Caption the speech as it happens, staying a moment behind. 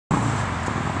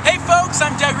folks,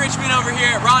 I'm Doug Richmond over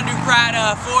here at Dupratt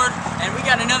Ford, and we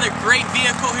got another great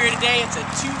vehicle here today. It's a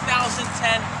 2010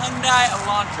 Hyundai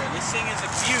Elantra. This thing is a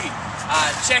beauty.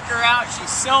 Check her out, she's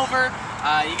silver.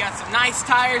 You got some nice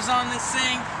tires on this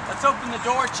thing. Let's open the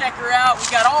door, check her out. We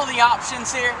got all the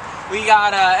options here. We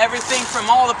got everything from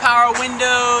all the power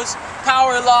windows,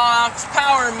 power locks,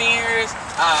 power mirrors.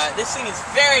 This thing is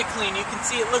very clean. You can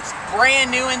see it looks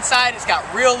brand new inside. It's got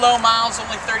real low miles,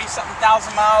 only 30-something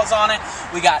thousand miles on it.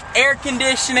 We got air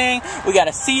conditioning. We got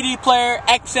a CD player,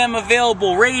 XM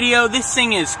available radio. This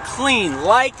thing is clean,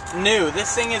 like new.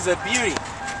 This thing is a beauty.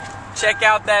 Check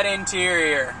out that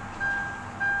interior.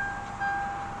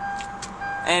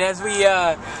 And as we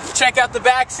check out the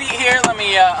back seat here, let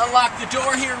me unlock the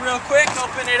door here real quick,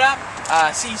 open it up.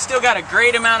 See, you still got a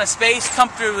great amount of space,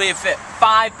 comfortably fit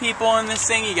 5 people in this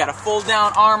thing. You got a fold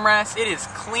down armrest. It is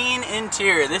clean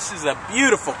interior. This is a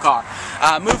beautiful car.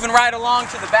 Moving right along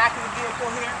to the back of the vehicle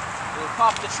here, we'll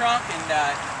pop the trunk and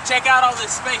check out all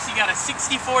this space. You got a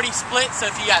 60-40 split, so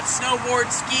if you got snowboard,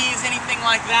 skis, anything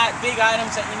like that, big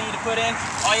items that you need to put in,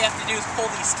 all you have to do is pull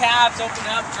these tabs, open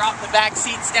it up, drop the back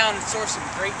seats down, and store some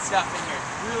great stuff in here.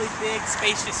 Really big,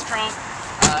 spacious trunk.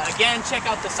 Again, check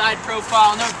out the side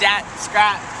profile. No dent,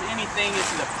 scratch, anything. This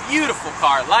is a beautiful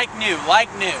car, like new, like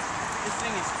new. This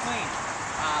thing is clean.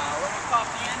 Let me pop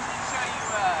the engine,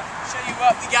 show you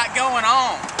what we got going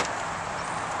on.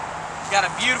 Got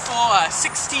a beautiful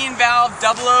 16-valve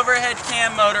double overhead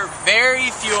cam motor, very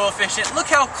fuel efficient. Look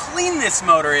how clean this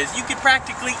motor is. You could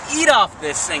practically eat off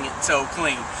this thing, it's so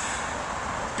clean.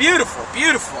 Beautiful,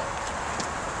 beautiful.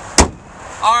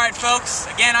 Alright folks,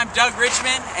 again I'm Doug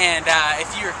Richmond, and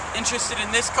if you're interested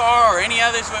in this car or any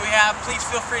others that we have, please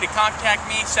feel free to contact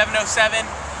me,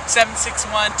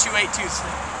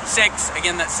 707-761-2826.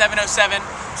 Again, that's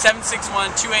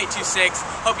 707-761-2826.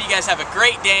 Hope you guys have a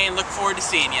great day and look forward to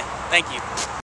seeing you. Thank you.